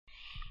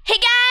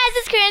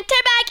and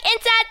turn back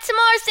inside some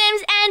more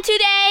Sims, and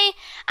today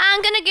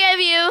I'm gonna give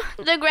you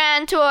the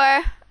grand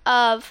tour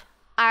of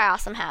our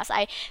awesome house.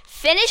 I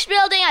finished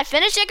building, I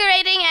finished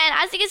decorating, and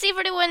as you can see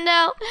through the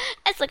window,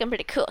 it's looking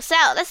pretty cool. So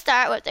let's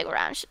start with the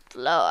ground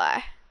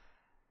floor.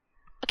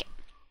 Okay.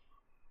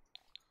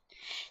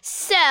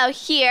 So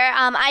here,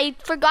 I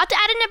forgot to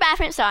add in the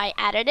bathroom, so I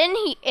added in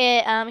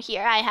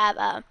here. I have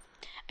a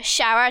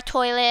shower, a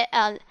toilet,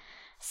 a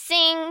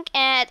sink,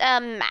 and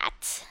a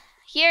mat.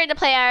 Here the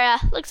play area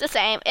looks the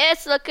same.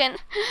 It's looking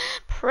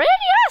pretty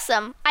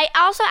awesome. I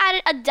also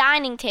added a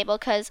dining table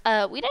because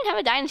we didn't have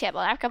a dining table.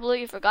 I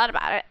completely forgot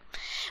about it.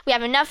 We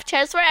have enough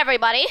chairs for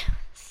everybody.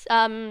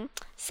 7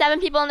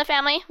 people in the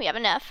family. We have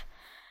enough.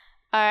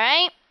 All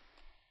right.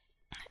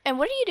 And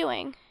what are you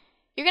doing?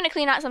 You're gonna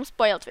clean out some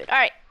spoiled food. All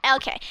right.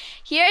 Okay.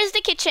 Here's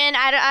the kitchen.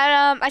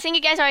 I think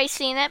you guys already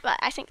seen it, but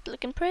I think it's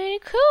looking pretty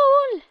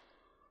cool.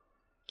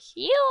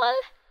 Cool.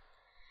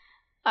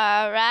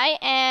 Alright,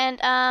 and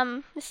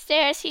the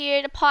stairs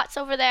here, the pots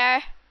over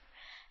there.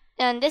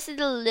 And this is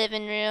the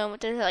living room.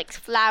 There's like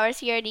flowers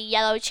here, the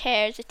yellow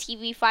chairs, the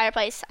TV,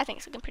 fireplace. I think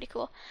it's looking pretty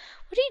cool.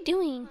 What are you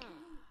doing?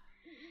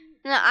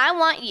 Now, I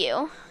want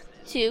you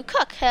to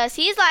cook, because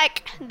he's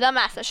like the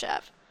master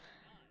chef.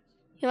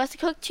 He wants to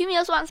cook 2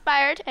 meals well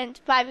inspired and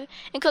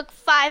cook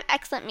 5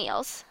 excellent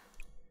meals.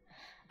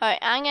 Alright,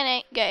 I'm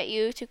gonna get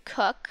you to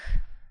cook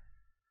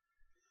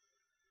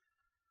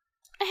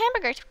a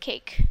hamburger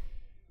cake.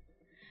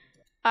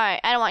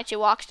 Alright, I don't want you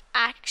to watch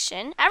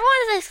action.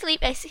 Everyone is asleep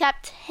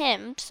except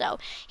him, so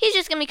he's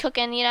just gonna be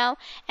cooking, you know.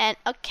 And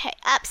okay,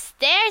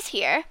 upstairs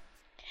here,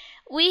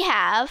 we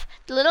have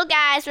the little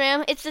guy's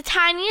room. It's the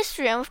tiniest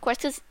room, of course,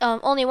 because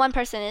only one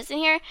person is in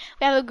here.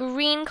 We have a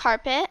green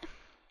carpet.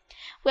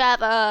 We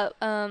have a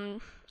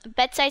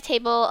bedside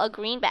table, a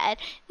green bed.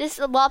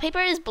 This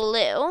wallpaper is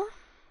blue.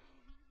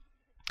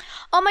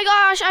 Oh my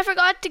gosh, I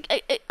forgot to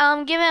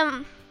give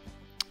him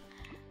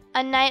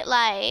a night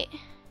light.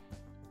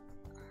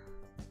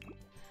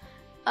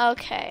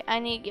 Okay, I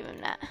need to give him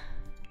that.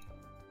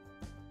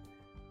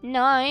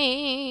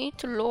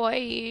 Night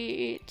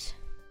light.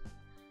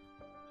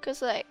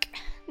 Cause like,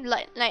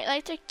 night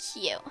lights are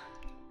cute.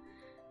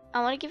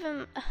 I want to give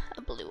him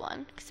a blue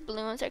one, cause the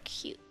blue ones are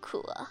cute,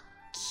 cool,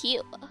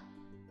 cute.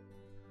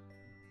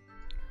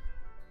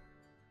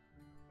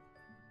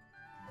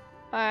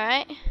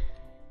 Alright.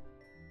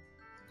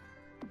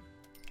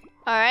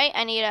 Alright,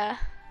 I need a...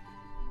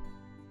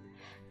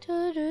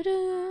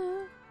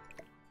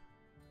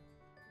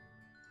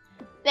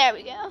 There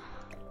we go.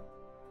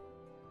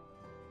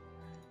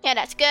 Yeah,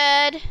 that's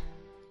good.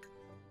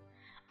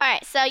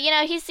 Alright, so, you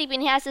know, he's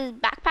sleeping. He has his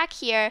backpack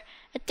here,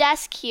 a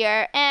desk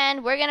here,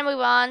 and we're gonna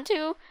move on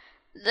to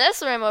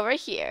this room over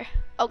here.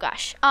 Oh,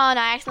 gosh. Oh, no,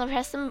 I accidentally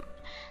pressed some,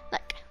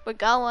 like, we're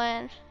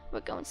going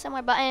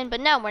somewhere button, but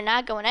no, we're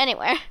not going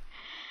anywhere.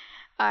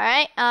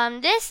 Alright,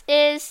 this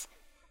is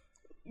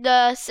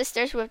the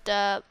sisters with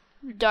the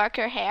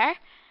darker hair.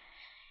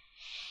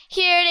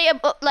 Here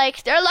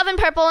they're loving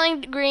purple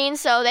and green,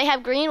 so they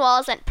have green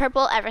walls and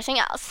purple everything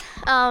else.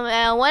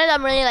 And one of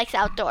them really likes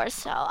outdoors,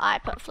 so I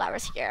put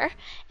flowers here.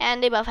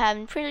 And they both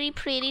have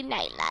pretty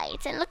night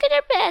lights. And look at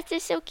their beds, they're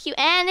so cute.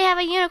 And they have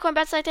a unicorn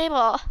bedside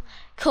table.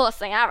 Coolest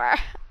thing ever.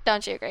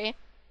 Don't you agree?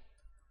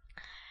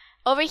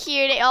 Over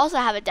here they also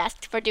have a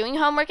desk for doing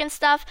homework and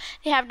stuff.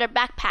 They have their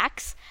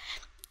backpacks.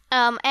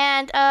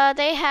 And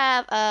they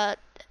have a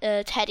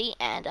teddy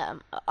and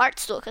an art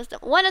stool, because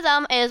one of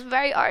them is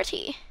very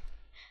arty.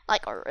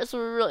 Like, or it's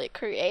really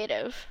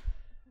creative.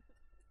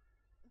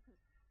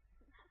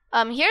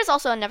 Here's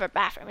also another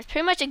bathroom. It's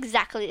pretty much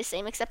exactly the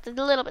same, except it's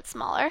a little bit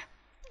smaller,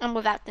 and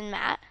without the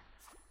mat.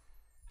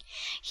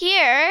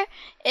 Here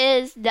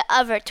is the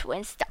other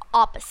twins, the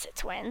opposite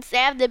twins. They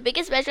have the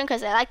biggest bedroom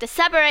because they like to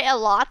separate a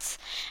lot,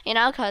 you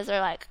know, because they're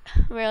like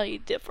really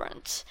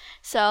different.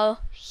 So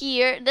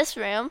here, this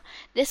room,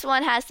 this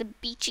one has the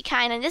beachy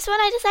kind, and this one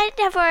I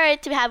decided for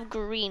it to have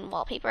green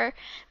wallpaper.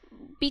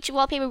 Beachy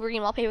wallpaper,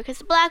 green wallpaper, because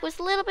the black was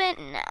a little bit,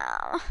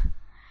 no.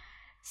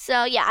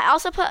 So yeah, I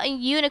also put a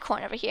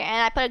unicorn over here,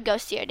 and I put a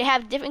ghost here. They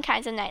have different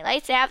kinds of night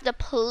lights. They have the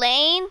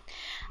plain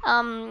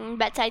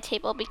bedside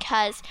table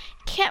because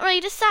can't really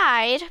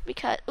decide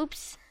because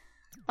oops,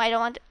 I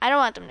don't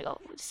want them to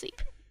go to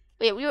sleep.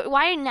 Wait,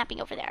 why are you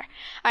napping over there?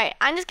 All right,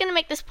 I'm just gonna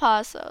make this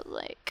pause. So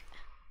like,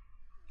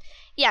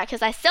 yeah,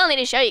 because I still need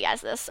to show you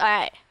guys this. All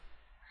right.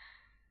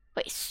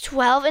 Wait, it's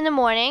 12 in the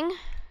morning.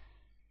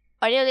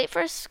 Are they late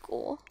for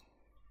school?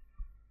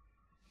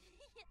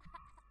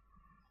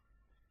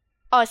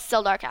 Oh, it's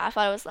still dark out. I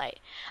thought it was light.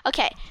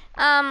 Okay.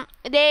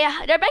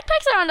 Their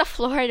backpacks are on the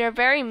floor. They're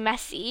very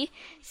messy.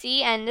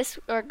 See, and this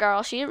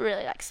girl, she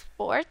really likes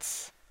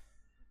sports.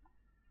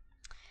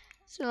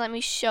 So let me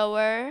show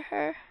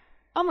her.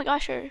 Oh my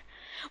gosh,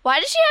 why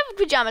does she have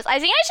pajamas? I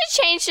think I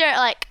should change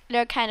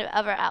their kind of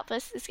other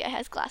outfits. This guy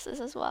has glasses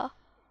as well.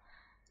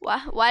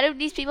 Why do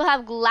these people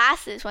have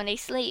glasses when they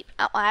sleep?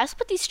 Oh, I also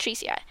put these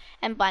trees here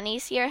and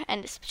bunnies here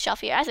and this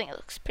shelf here. I think it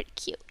looks pretty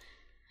cute.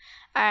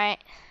 All right.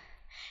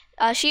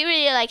 She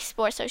really likes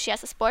sports, so she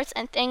has a sports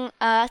and thing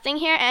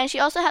here, and she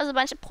also has a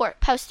bunch of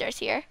posters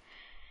here.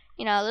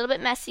 You know, a little bit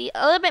messy,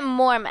 a little bit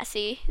more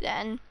messy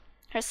than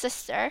her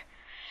sister.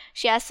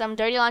 She has some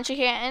dirty laundry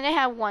here, and they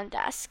have one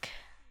desk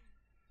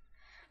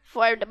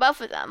for the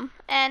both of them,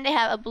 and they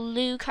have a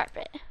blue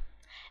carpet.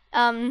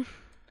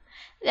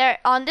 There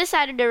on this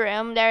side of the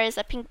room there is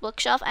a pink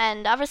bookshelf,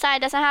 and the other side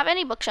doesn't have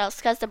any bookshelves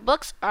because the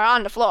books are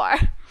on the floor.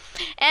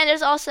 And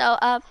there's also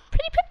a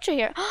pretty picture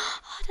here. Oh,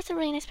 that's a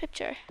really nice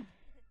picture.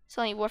 It's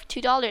only worth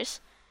 $2.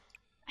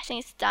 I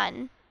think it's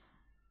done.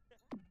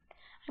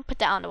 I put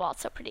that on the wall.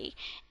 It's so pretty.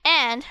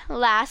 And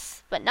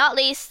last but not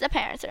least, the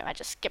parents' room. I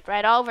just skipped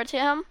right over to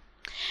him.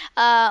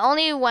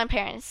 Only one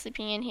parent is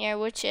sleeping in here,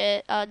 which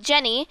is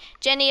Jenny.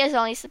 Jenny is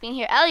only sleeping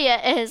here.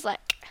 Elliot is like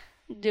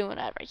doing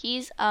whatever.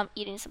 He's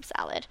eating some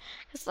salad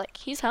because like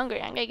he's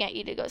hungry. I'm gonna get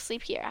you to go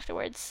sleep here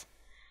afterwards.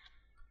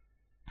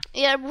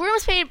 Yeah, the room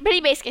is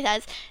pretty basic. It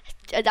has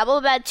a double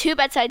bed, 2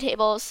 bedside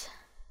tables,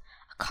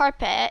 a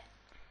carpet.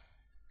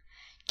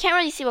 Can't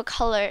really see what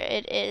color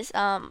it is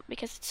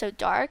because it's so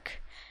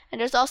dark. And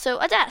there's also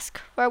a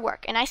desk for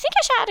work. And I think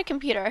I should add a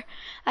computer.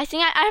 I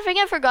think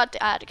I forgot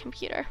to add a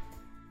computer.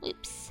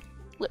 Oops.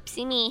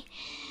 Whoopsie me.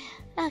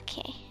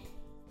 Okay.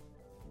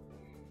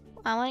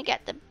 I want to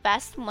get the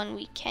best one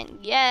we can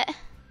get.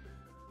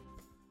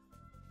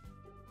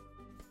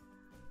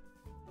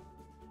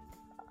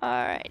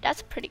 Alright,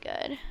 that's pretty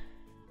good.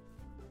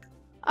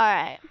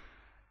 Alright.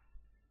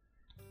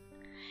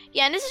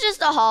 Yeah, and this is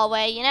just a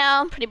hallway, you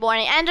know, pretty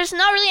boring. And there's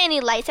not really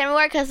any lights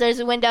everywhere because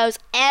there's windows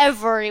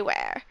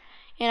everywhere,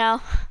 you know.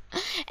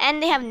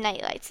 And they have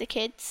night lights, the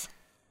kids.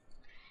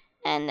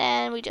 And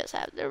then we just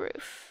have the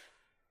roof.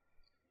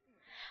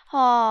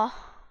 Oh,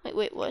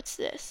 wait, what's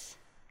this?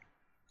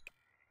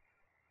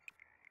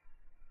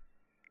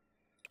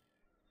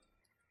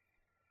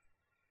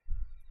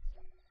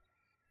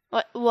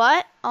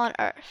 What on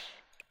earth?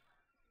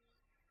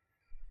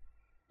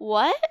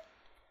 What?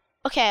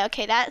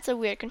 Okay, that's a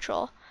weird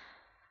control.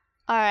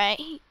 Alright,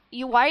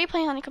 why are you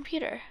playing on a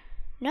computer?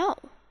 No.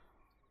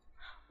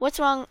 What's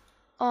wrong?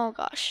 Oh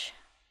gosh.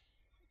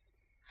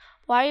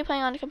 Why are you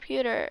playing on a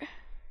computer?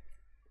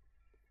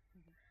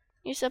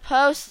 You're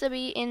supposed to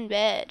be in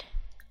bed.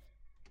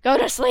 Go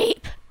to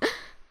sleep.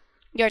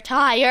 You're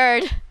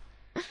tired.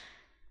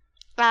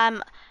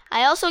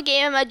 I also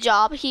gave him a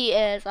job. He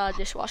is a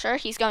dishwasher.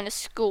 He's going to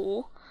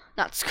school.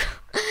 Not school.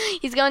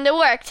 He's going to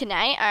work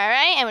tonight.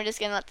 Alright, and we're just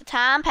going to let the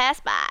time pass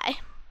by.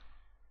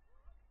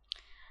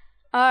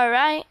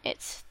 Alright,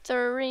 it's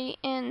 3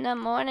 in the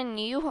morning.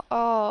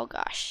 Oh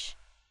gosh.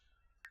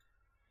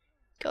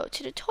 Go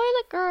to the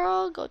toilet,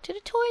 girl. Go to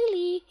the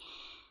toilet.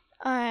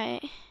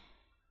 Alright.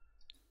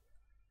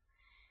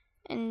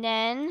 And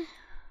then...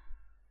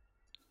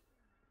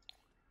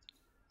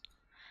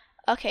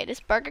 Okay, this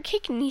burger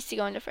cake needs to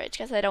go in the fridge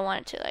because I don't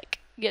want it to, like,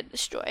 get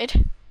destroyed.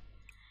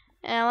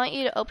 And I want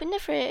you to open the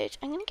fridge.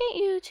 I'm going to get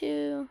you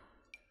to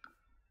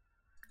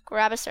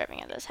grab a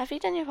serving of this. Have you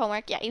done your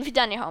homework? Yeah, you've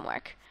done your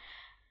homework.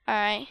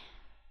 Alright.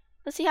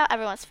 Let's see how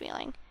everyone's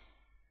feeling.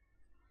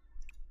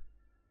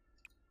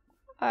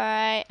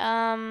 Alright,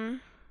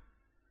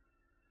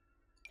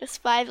 there's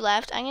 5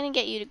 left. I'm going to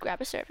get you to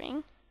grab a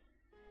serving.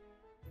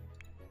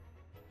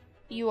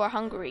 You are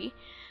hungry.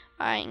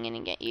 Alright, I'm going to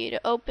get you to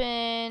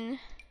open...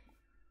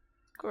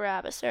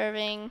 Grab a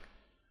serving.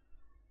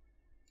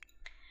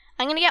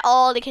 I'm gonna get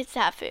all the kids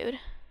to have food.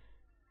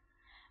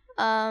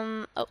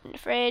 Open the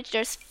fridge.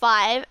 There's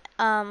 5.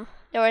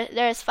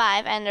 There's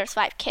 5, and there's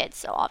 5 kids.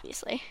 So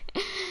obviously,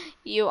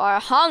 you are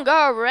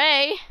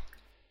hungry.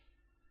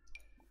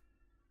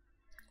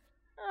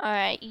 All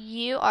right,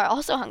 you are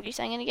also hungry.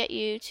 So I'm gonna get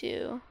you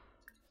to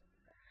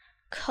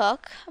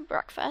cook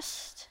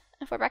breakfast.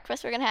 And for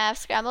breakfast, we're gonna have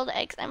scrambled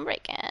eggs and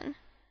bacon.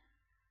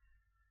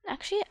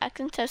 Actually, I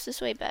can toast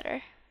this way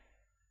better.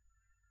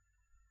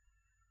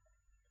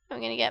 I'm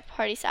gonna get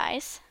party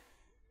size.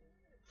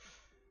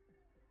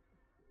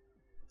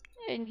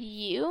 And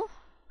you?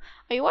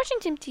 Are you watching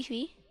some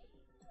TV?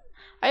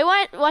 Are you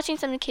watching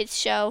some kids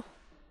show?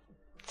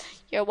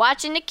 You're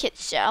watching the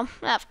kids show,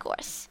 of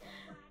course.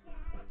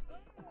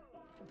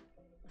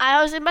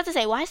 I was about to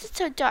say, why is it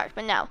so dark?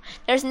 But no,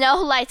 there's no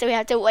light, so we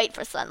have to wait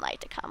for sunlight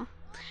to come.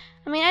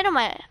 I mean, I don't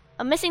mind.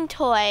 A missing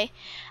toy.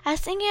 I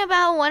was thinking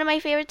about one of my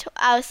favorite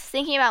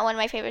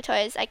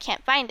toys. I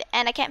can't find it,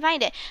 and I can't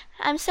find it.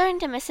 I'm starting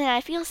to miss it, and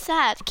I feel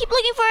sad. Keep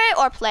looking for it,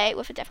 or play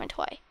with a different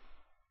toy.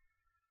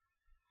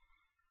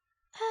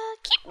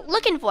 Keep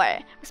looking for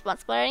it.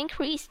 Responsibility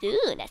increased.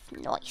 Ooh, that's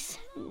nice.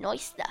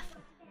 Nice stuff.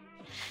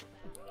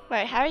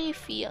 Right, how are you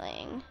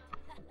feeling?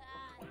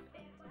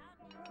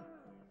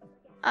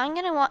 I'm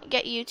gonna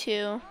get you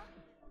to...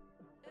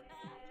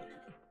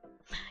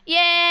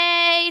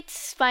 Yay!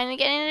 It's finally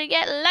getting to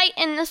get light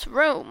in this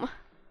room.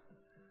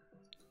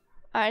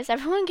 Alright, is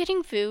everyone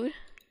getting food?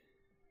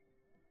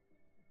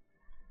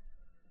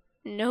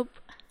 Nope.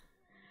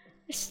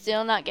 They're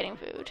still not getting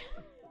food.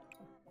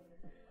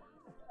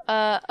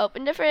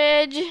 Open the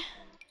fridge.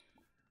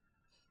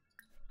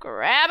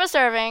 Grab a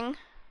serving.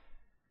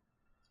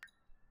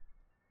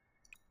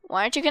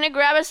 Why aren't you gonna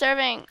grab a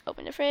serving?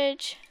 Open the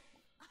fridge.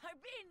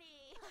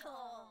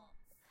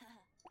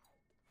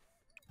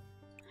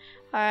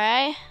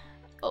 Alright.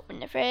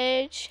 Open the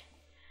fridge.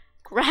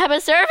 Grab a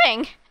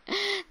serving.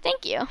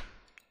 Thank you.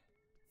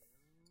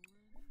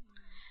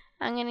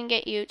 I'm gonna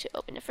get you to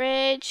open the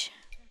fridge.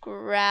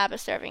 Grab a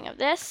serving of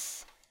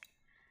this.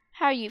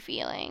 How are you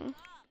feeling?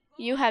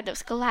 You have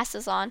those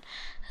glasses on.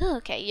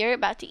 Okay, you're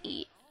about to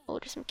eat. Oh,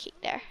 there's some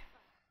cake there.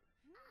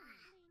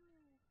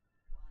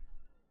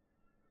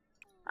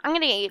 I'm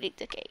gonna get you to eat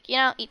the cake. You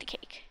know, eat the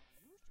cake.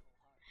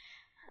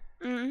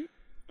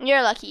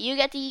 You're lucky. You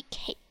get to eat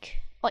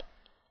cake. Wait.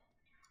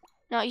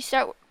 No,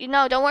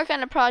 don't work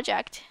on the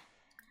project.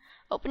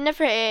 Open the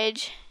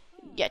fridge.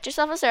 Get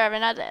yourself a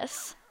serving of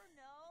this.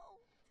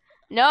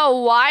 No,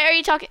 why are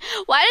you talking?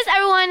 Why does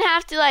everyone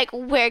have to like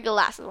wear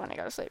glasses when they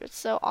go to sleep? It's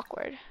so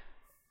awkward.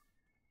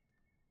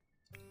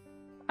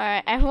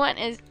 Alright, everyone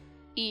is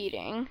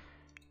eating.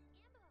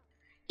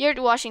 You're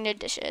washing their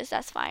dishes,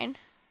 that's fine.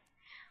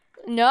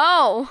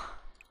 No!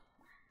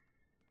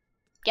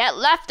 Get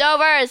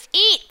leftovers!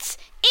 Eat!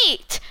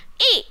 Eat!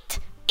 Eat!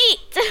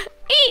 Eat!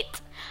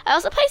 Eat! I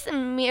also placed a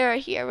mirror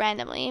here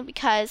randomly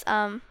because,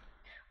 ooh.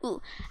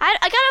 I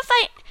got a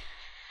fight.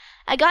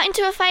 I got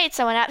into a fight with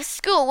someone at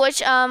school,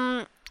 which,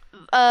 what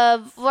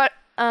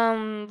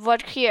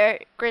here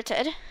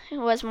gritted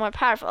was more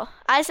powerful.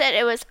 I said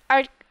it was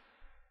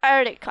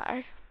Arctic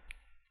corn,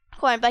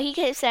 but he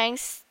kept saying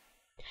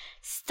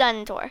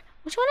Stuntor.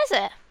 Which one is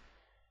it?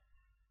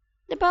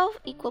 They're both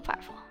equal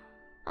powerful.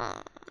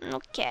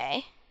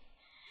 Okay.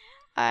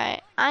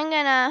 Alright, I'm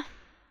gonna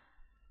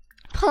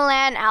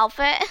plan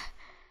outfit.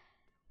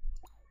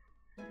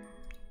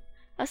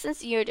 Well,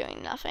 since you're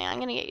doing nothing,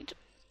 I'm gonna get you to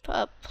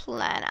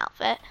plan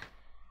outfit.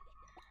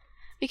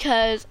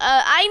 Because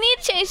I need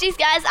to change these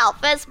guys'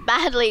 outfits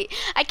badly.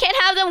 I can't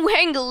have them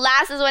wearing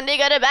glasses when they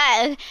go to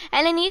bed.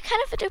 And I need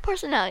kind of fit their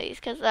personalities.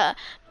 Because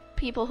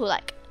people who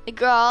like the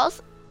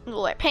girls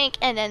will wear pink.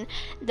 And then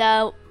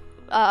the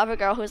other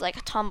girl who's like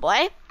a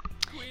tomboy,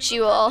 she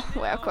will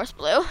wear, of course,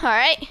 blue.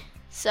 Alright?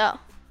 So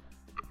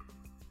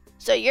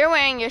you're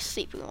wearing your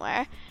sleeping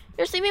wear.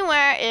 Your sleeping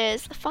wear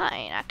is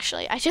fine,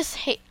 actually. I just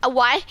hate...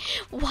 why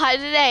do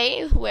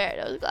they wear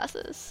those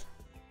glasses?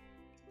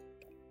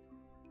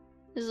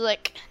 It's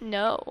like,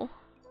 no.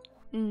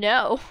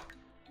 No.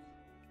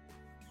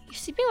 Your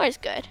sleeping wear is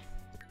good.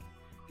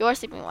 Your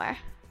sleeping wear.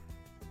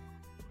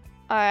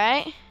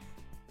 Alright.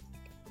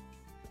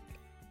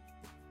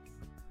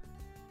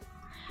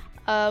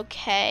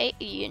 Okay,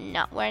 you're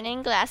not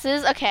wearing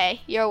glasses. Okay,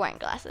 you're wearing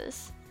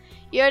glasses.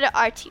 You're the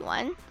arty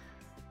one.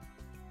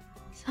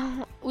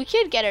 So, we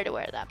could get her to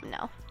wear that, but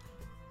no.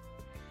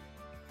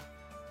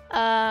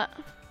 I'm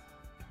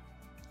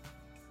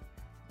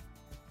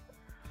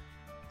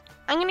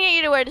gonna get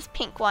you to wear this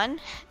pink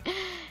one.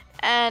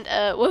 And,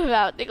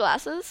 without the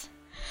glasses.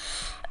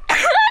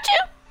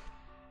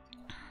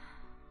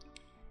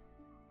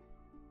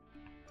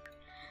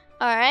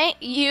 Alright,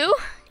 you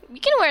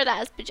can wear that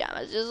as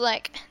pajamas, just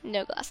like,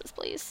 no glasses,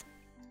 please.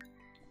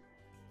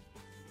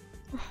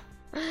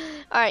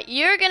 Alright,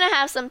 you're gonna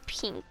have some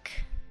pink.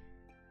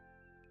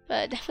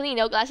 But definitely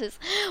no glasses.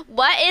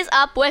 What is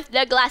up with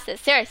the glasses?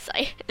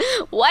 Seriously.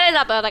 What is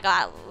up with the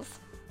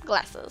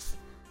glasses?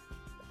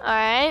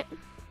 Alright.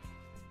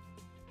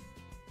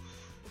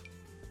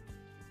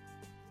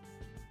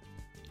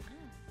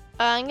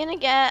 I'm gonna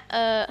get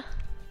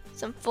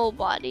some full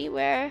body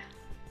wear.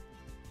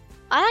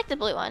 I like the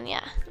blue one,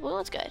 yeah. The blue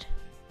one's good.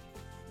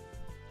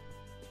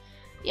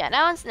 Yeah,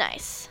 that one's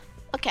nice.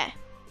 Okay.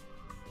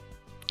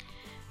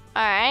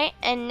 Alright,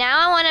 and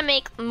now I want to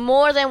make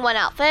more than one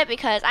outfit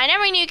because I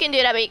never knew you can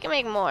do that, but you can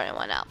make more than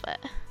one outfit.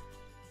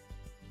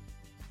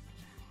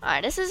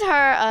 Alright, this is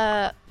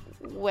her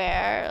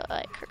wear,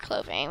 like her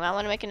clothing. I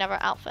want to make another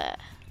outfit.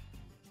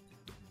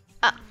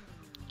 Ah.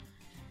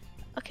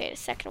 Okay, the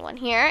second one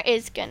here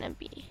is gonna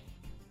be...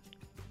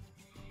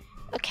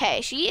 Okay,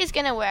 she is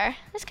gonna wear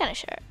this kind of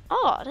shirt.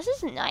 Oh, this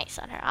is nice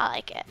on her. I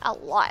like it a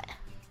lot.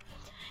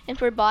 And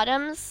for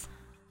bottoms...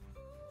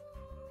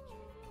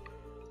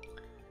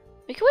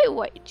 We could wear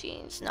white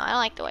jeans. No, I don't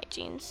like the white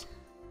jeans.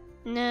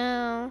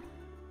 No.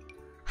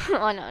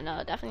 Oh,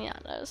 no, definitely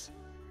not those.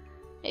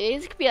 Maybe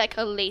this could be like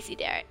a lazy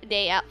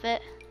day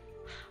outfit.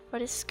 Or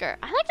this skirt.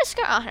 I like the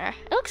skirt on her.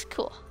 It looks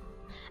cool.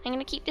 I'm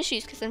gonna keep the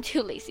shoes because I'm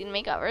too lazy to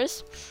make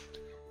others.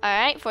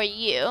 Alright, for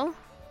you.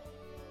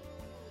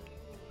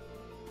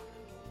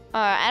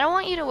 Alright, I don't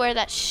want you to wear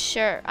that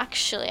shirt.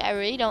 Actually, I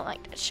really don't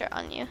like that shirt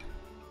on you.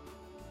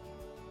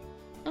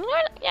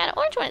 Yeah, the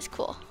orange one is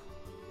cool.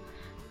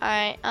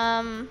 Alright,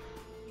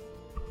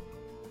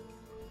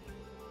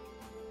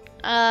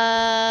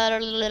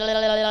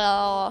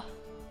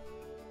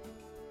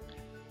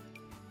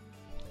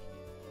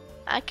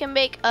 I can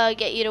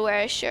get you to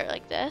wear a shirt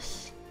like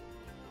this.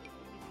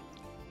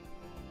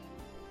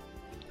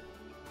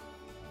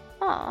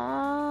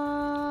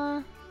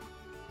 Aww.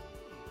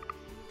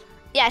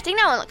 Yeah, I think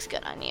that one looks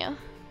good on you.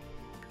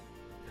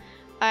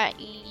 Alright,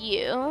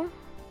 you.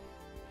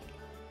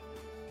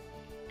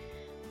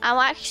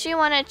 I actually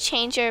want to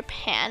change your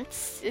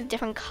pants a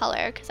different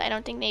color because I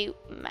don't think they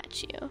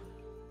match you.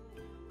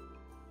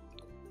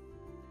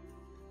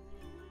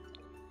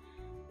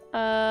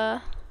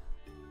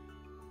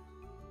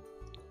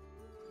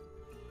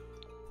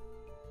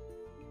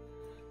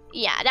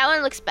 Yeah, that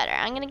one looks better.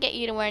 I'm gonna get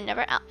you to wear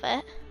another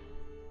outfit.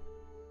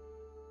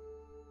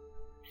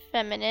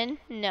 Feminine,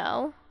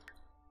 no.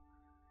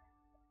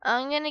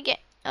 I'm gonna get,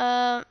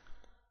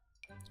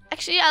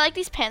 actually, I like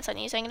these pants on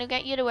you, so I'm gonna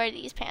get you to wear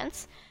these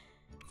pants.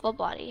 Full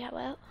body, how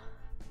about?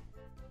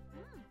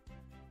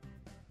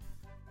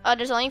 Oh,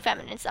 there's only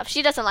feminine stuff.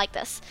 She doesn't like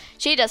this.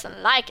 She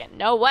doesn't like it,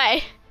 no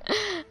way.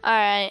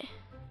 Alright,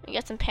 we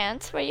got some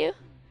pants for you.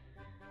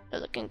 They're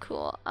looking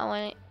cool. I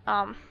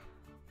want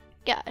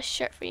get a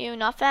shirt for you,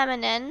 not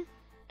feminine.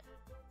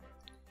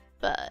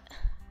 But,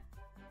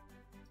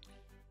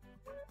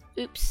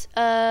 oops,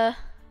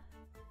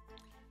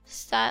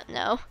 stop,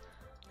 no.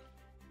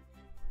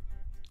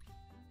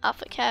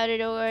 Outfit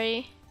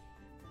category.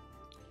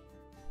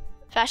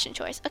 Fashion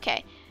choice,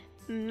 okay.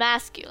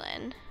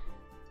 Masculine.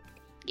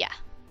 Yeah.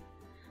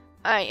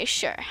 Alright, you're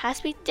sure. Has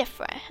to be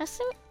different.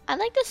 I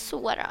like the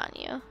sweater on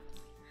you.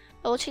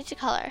 But we'll change the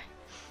color.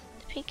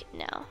 The pink,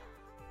 no.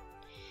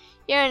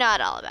 You're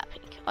not all about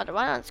pink. Oh, the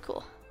one's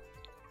cool.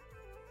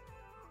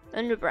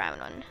 And the brown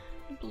one.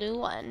 Blue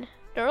one.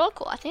 They're all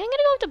cool. I think I'm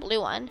gonna go with the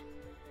blue one.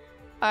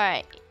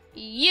 Alright.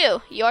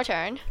 Your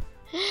turn.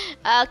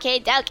 Okay,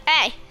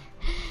 okay.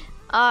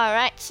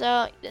 Alright,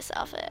 so this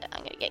outfit,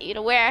 I'm gonna get you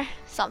to wear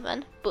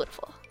something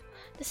beautiful.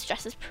 This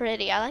dress is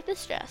pretty. I like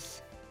this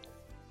dress.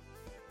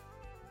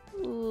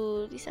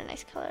 Ooh, these are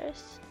nice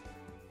colors.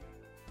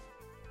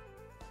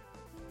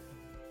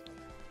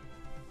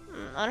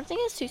 I don't think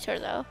it suits her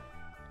though.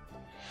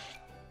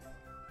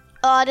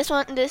 Oh, this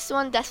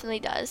one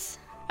definitely does.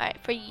 Alright,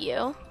 for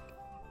you.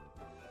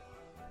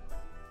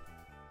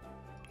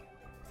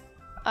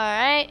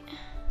 Alright.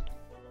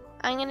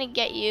 I'm gonna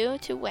get you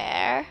to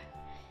wear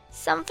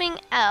something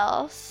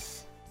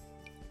else.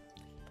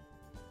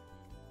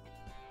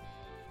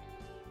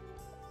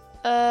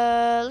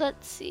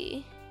 Let's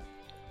see.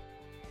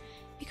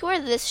 You can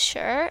wear this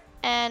shirt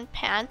and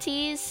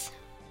panties.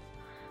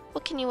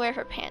 What can you wear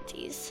for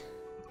panties?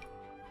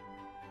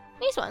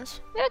 These ones.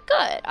 They're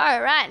good.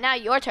 Alright, now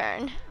your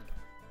turn.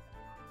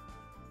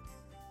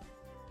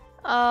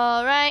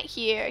 Alright,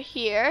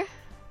 here.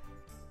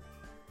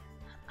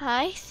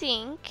 I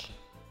think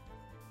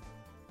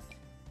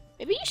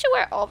maybe you should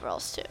wear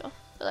overalls too.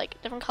 But like a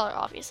different color,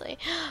 obviously.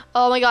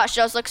 Oh my gosh,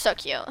 those look so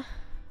cute.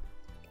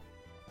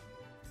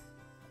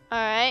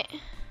 Alright.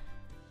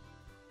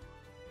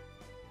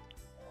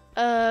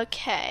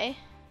 Okay.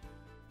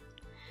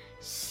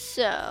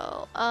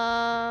 So,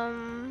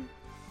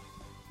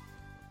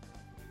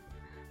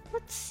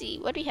 let's see,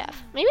 what do we have?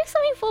 Maybe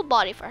something full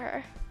body for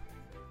her.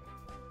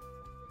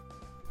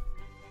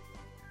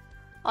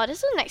 Oh, this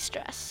is a nice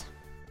dress.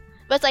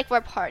 But it's like for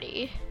a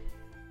parties.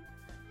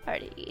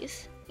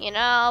 You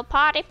know,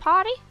 party.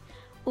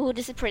 Ooh,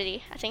 this is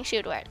pretty. I think she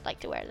would like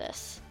to wear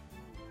this.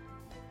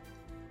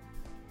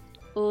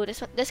 Ooh,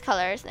 this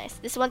color is nice.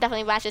 This one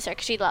definitely matches her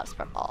because she loves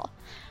purple.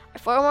 Her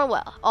formal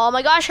well. Oh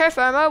my gosh, her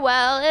formal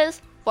wear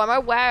is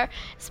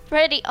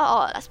pretty.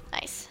 Oh, that's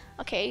nice.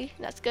 Okay,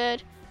 that's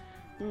good.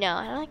 No,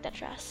 I don't like that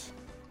dress.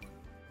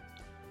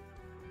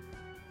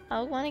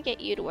 I want to get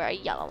you to wear a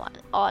yellow one.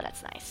 Oh,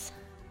 that's nice.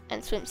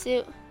 And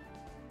swimsuit.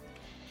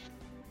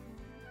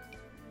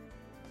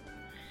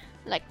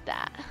 Like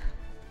that.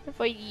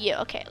 For you.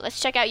 Okay, let's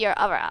check out your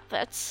other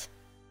outfits.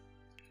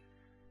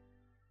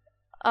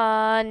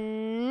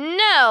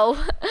 No.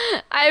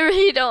 I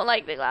really don't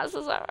like the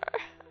glasses on her.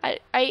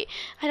 I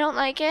don't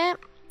like it.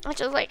 I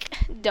just like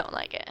don't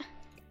like it.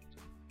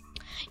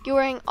 You're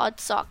wearing odd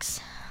socks.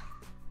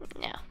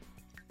 No.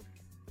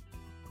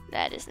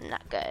 That is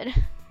not good.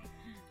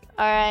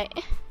 Alright.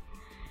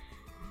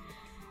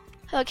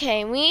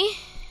 Okay, we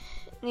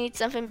need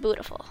something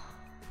beautiful.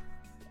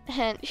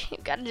 And you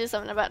gotta do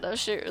something about those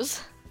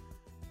shoes.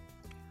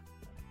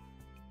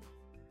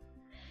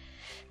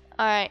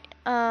 Alright,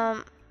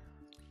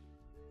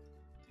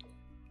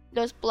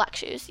 those black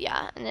shoes,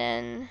 yeah, and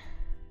then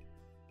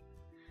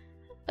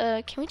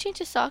can we change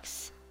the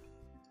socks?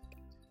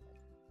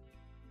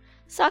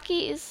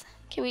 Sockies,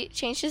 can we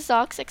change the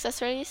socks,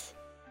 accessories?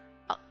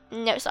 Oh,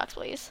 no socks,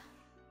 please.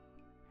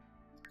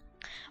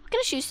 What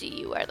kind of shoes do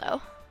you wear,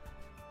 though?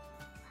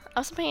 I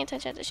wasn't paying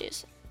attention to the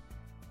shoes.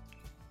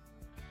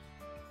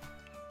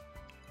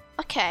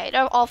 Okay,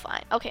 they're all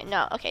fine. Okay,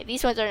 no, okay,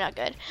 these ones are not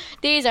good.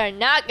 These are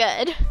not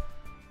good.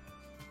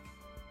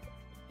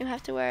 You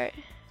have to wear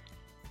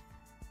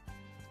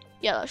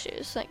yellow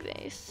shoes like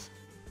these.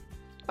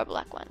 Or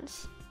black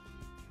ones.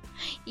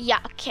 Yeah,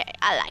 okay,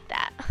 I like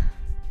that.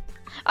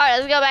 Alright,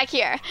 let's go back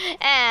here.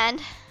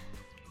 And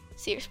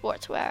see your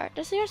sportswear.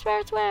 Does your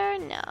sportswear?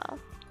 No.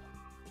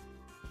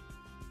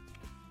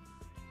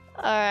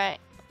 Alright.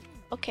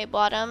 Okay,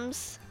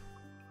 bottoms.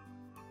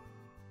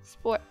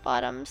 Sport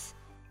bottoms.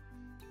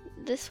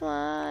 This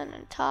one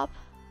on top.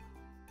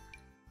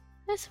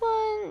 This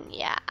one,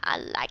 yeah, I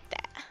like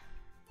that.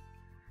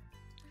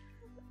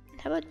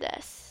 how about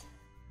this?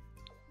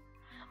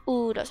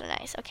 Ooh, those are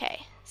nice.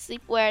 Okay.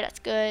 Sleepwear, that's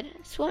good.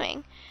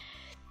 Swimming.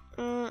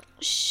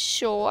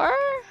 Sure.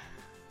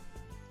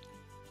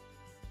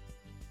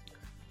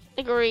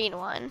 The green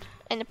one.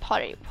 And the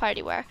party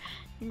wear.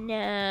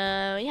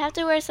 No, you have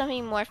to wear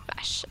something more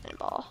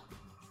fashionable.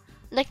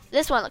 Like,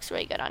 this one looks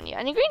really good on you.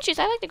 And the green shoes,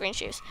 I like the green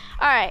shoes.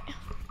 Alright.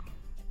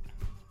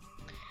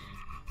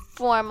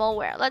 Formal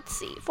wear. Let's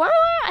see. Formal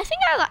wear, I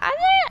think I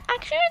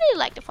actually really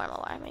like the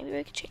formal wear. Maybe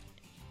we could change.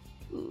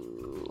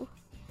 Ooh.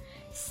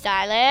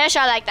 Stylish.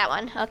 I like that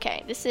one.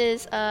 Okay, this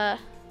is,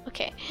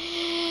 okay.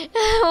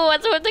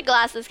 What's with the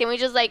glasses? Can we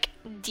just, like,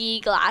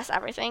 de-glass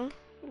everything?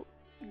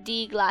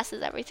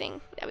 De-glasses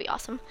everything. That'd be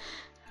awesome.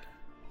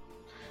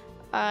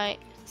 Alright.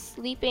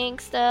 Sleeping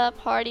stuff.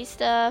 Party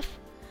stuff.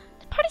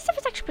 The party stuff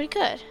is actually pretty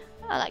good.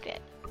 I like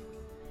it.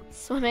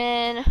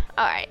 Swimming.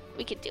 Alright.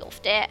 We can deal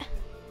with that.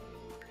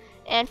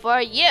 And for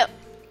you.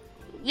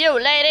 You,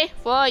 lady.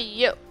 For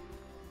you.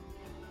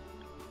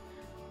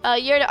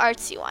 You're the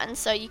artsy one,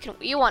 so you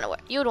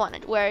would want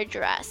to wear a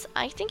dress.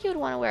 I think you would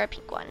want to wear a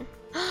pink one.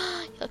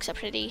 You look so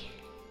pretty.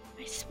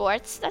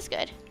 Sports, that's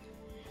good.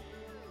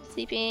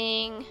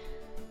 Sleeping,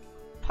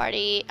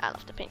 party. I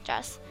love the pink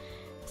dress.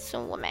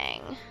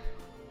 Swimming.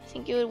 I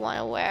think you would want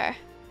to wear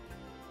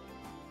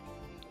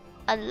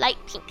a light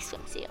pink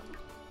swimsuit.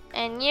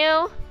 And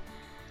you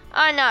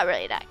are not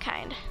really that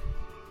kind.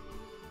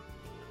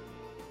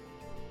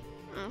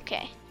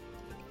 Okay.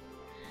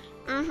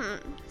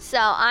 So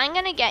I'm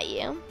gonna get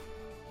you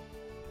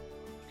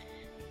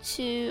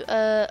to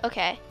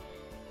okay.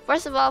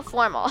 First of all,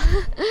 formal.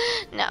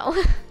 No.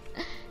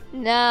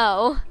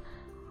 No.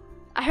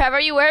 I'd rather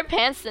you wear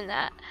pants than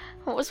that.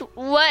 What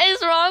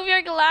is wrong with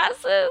your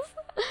glasses?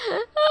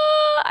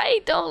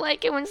 I don't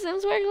like it when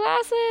Sims wear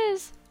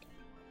glasses.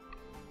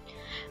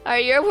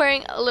 Alright, you're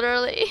wearing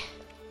literally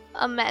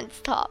a men's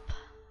top,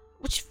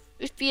 which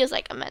it feels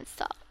like a men's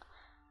top.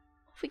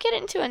 If we get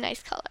into a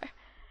nice color.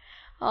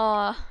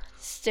 Oh,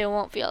 still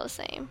won't feel the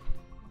same.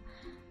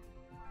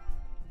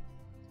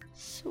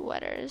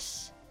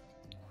 Sweaters.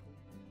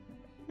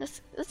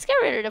 Let's get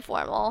rid of the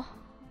formal.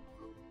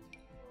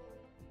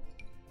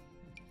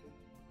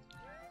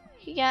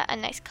 You got a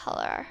nice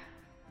color.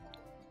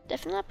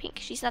 Definitely not pink.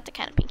 She's not the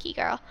kind of pinky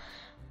girl.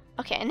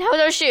 Okay, and now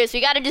those shoes. We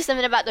gotta do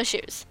something about those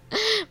shoes.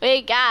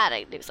 We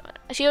gotta do something.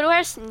 She would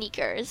wear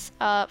sneakers.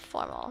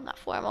 Formal, not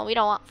formal. We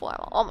don't want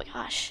formal. Oh my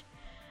gosh.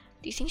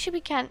 Do you think she'd be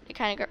the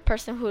kind of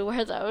person who would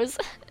wear those?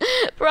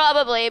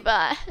 Probably,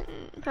 but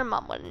her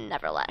mom would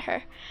never let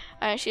her.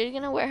 Alright, she's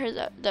gonna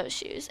wear those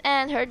shoes.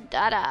 And her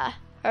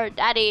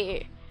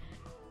daddy.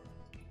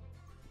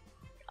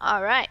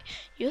 Alright,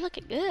 you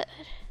looking good.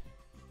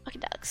 Okay,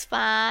 that looks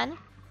fine.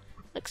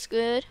 Looks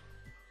good.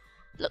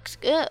 Looks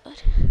good.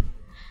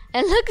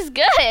 It looks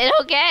good,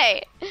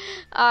 okay.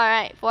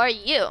 Alright, for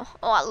you.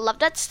 Oh, I love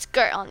that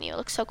skirt on you. It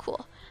looks so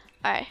cool.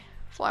 Alright.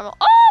 Formal.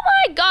 Oh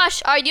my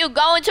gosh, are you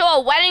going to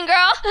a wedding,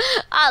 girl?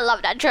 I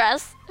love that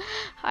dress.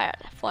 Alright,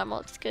 formal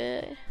looks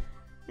good.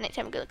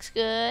 Nighttime looks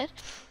good.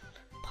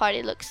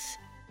 Party looks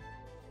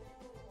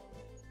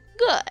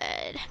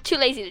good. Too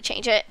lazy to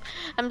change it.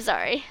 I'm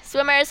sorry.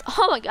 Swimmers.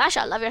 Oh my gosh,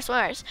 I love your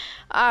swimmers.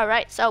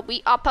 Alright, so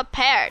we are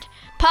prepared.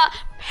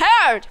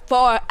 Prepared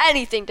for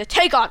anything to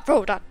take on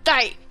through the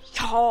day.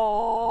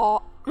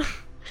 Yo.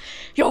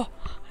 Yo.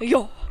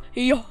 Yo.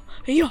 Yo.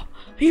 Yo.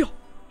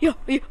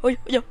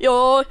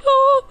 Yo.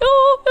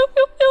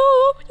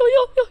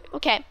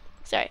 Okay,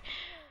 sorry.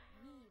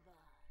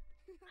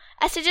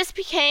 Esther just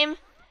became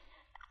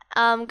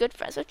good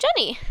friends with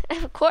Jenny.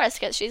 Of course,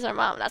 because she's her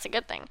mom. That's a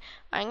good thing.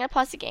 I'm gonna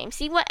pause the game.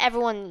 See what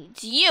everyone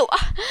needs. You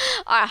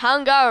are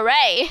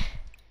hungry.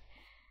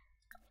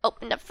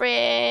 Open the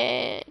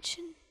fridge.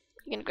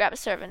 You're gonna grab a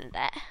serving of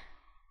that.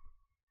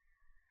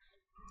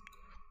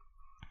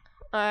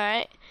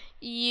 Alright.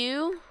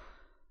 You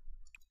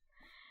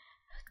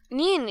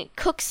need to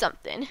cook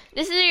something.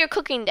 This is your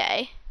cooking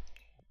day.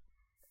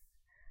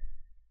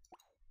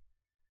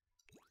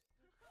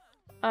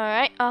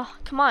 Alright. Oh,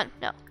 come on.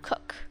 No,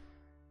 cook.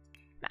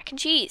 Mac and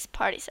cheese.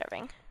 Party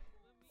serving.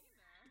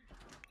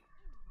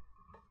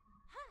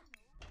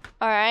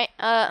 Alright.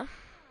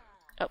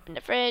 Open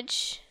the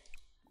fridge.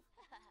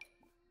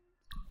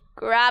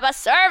 Grab a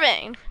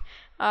serving.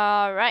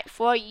 Alright,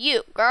 for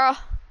you, girl.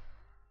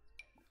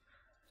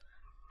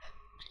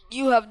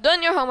 You have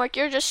done your homework.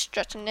 You're just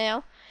stretching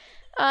now.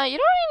 You don't really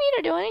need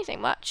to do anything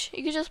much.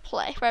 You can just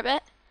play for a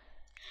bit.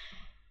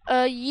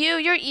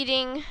 You're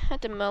eating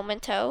at the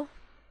momento.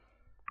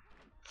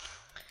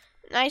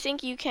 I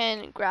think you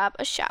can grab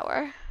a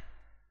shower.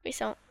 Wait,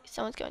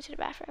 someone's going to the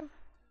bathroom.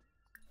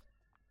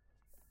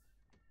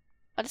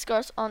 Oh, this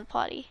girl's on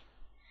potty.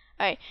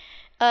 Alright.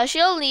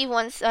 She'll leave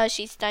once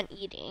she's done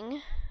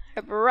eating.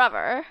 Her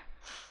brother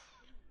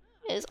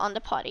is on the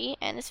potty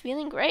and is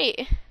feeling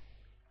great.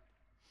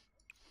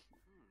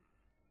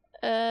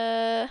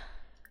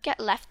 Get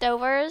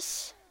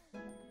leftovers.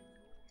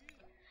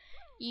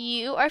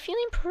 You are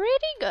feeling pretty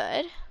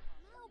good.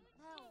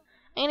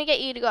 I'm gonna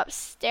get you to go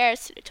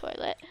upstairs to the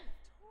toilet.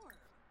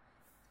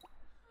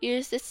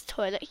 Use this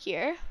toilet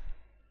here.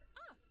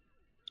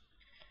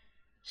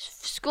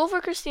 School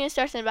for Christina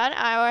starts in about an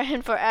hour,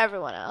 and for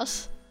everyone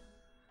else.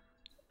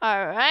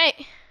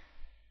 Alright.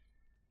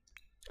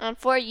 And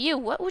for you,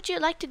 what would you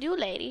like to do,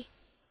 lady?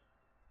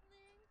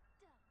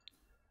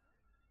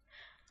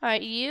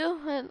 Alright,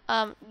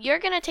 you're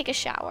gonna take a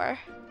shower.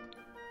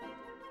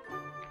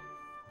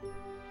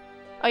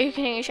 Oh, you're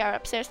taking a shower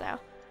upstairs now.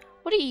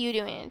 What are you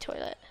doing in the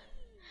toilet?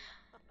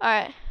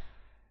 Alright.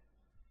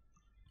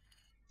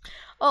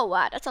 Oh,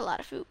 wow, that's a lot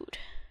of food.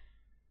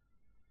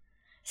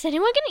 Is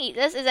anyone gonna eat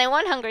this? Is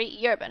anyone hungry?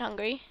 You're a bit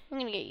hungry. I'm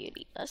gonna get you to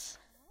eat this.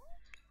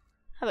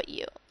 How about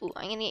you? Ooh,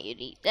 I'm gonna get you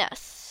to eat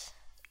this.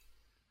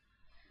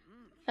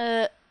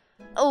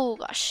 Oh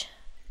gosh.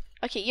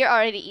 Okay, you're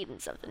already eating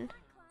something.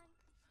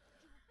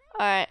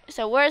 Alright,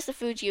 so where's the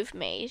food you've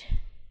made?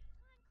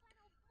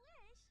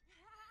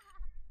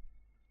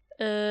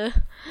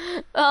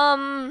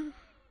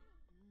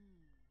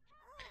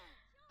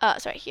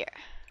 Sorry, here.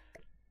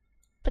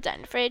 Put that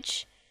in the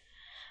fridge.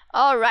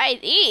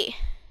 Alrighty.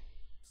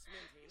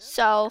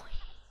 So,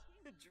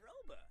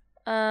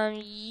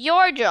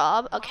 your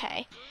job,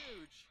 okay.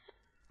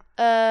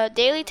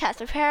 Daily task,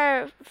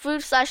 prepare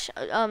food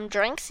 /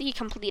 drinks. He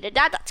completed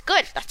that. That's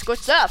good. That's good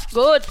stuff.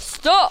 Good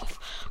stuff.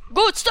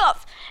 Good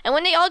stuff. And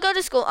when they all go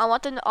to school, I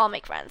want them to all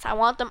make friends. I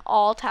want them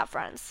all to have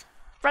friends.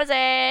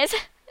 Friends.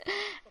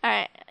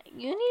 Alright,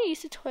 you need to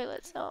use the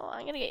toilet, so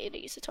I'm gonna get you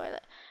to use the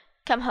toilet.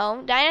 Come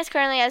home. Diana's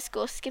currently at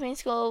school. Skipping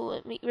school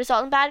would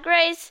result in bad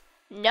grades.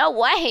 No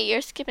way,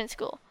 you're skipping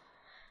school.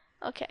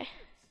 Okay.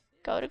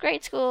 Go to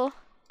grade school.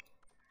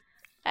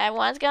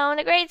 Everyone's going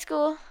to grade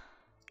school.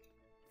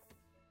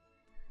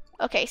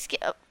 Okay,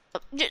 skip.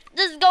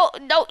 Just go.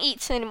 Don't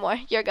eat anymore.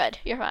 You're good.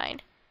 You're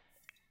fine.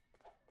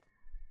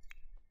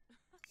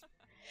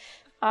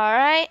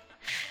 Alright.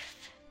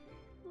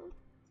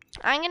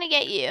 I'm gonna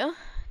get you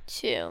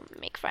to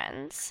make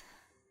friends.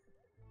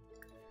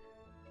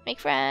 Make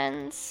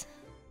friends.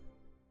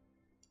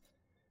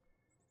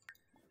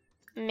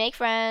 Make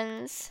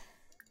friends.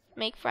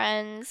 Make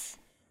friends.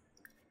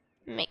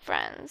 Make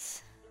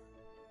friends.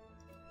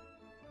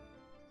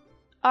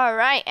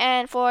 Alright,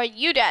 and for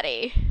you,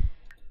 Daddy.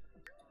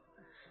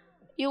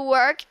 You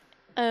work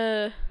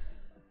 1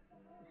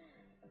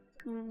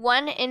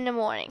 in the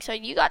morning, so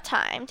you got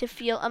time to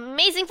feel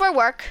amazing for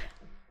work.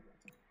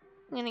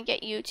 I'm gonna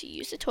get you to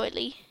use the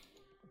toilet.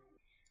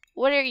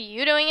 What are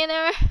you doing in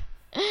there?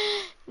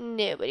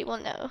 Nobody will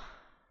know.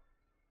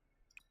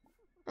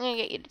 I'm gonna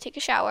get you to take a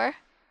shower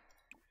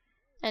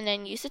and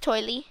then use the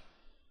toilet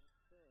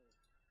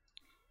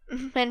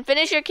and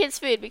finish your kids'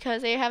 food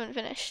because they haven't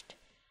finished.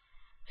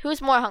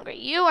 Who's more hungry,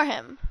 you or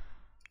him?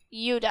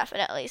 You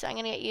definitely. So I'm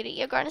gonna get you to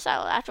eat a garden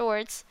salad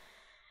afterwards.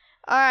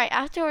 Alright,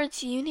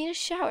 afterwards you need a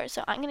shower,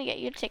 so I'm gonna get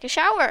you to take a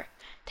shower.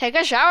 Take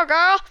a shower,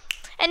 girl.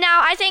 And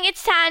now I think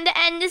it's time to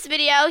end this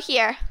video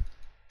here.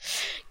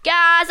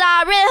 Guys,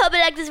 I really hope you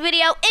liked this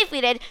video. If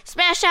you did,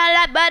 smash that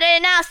like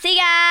button. I'll see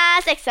you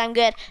guys next time.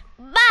 Good.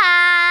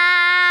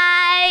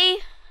 Bye.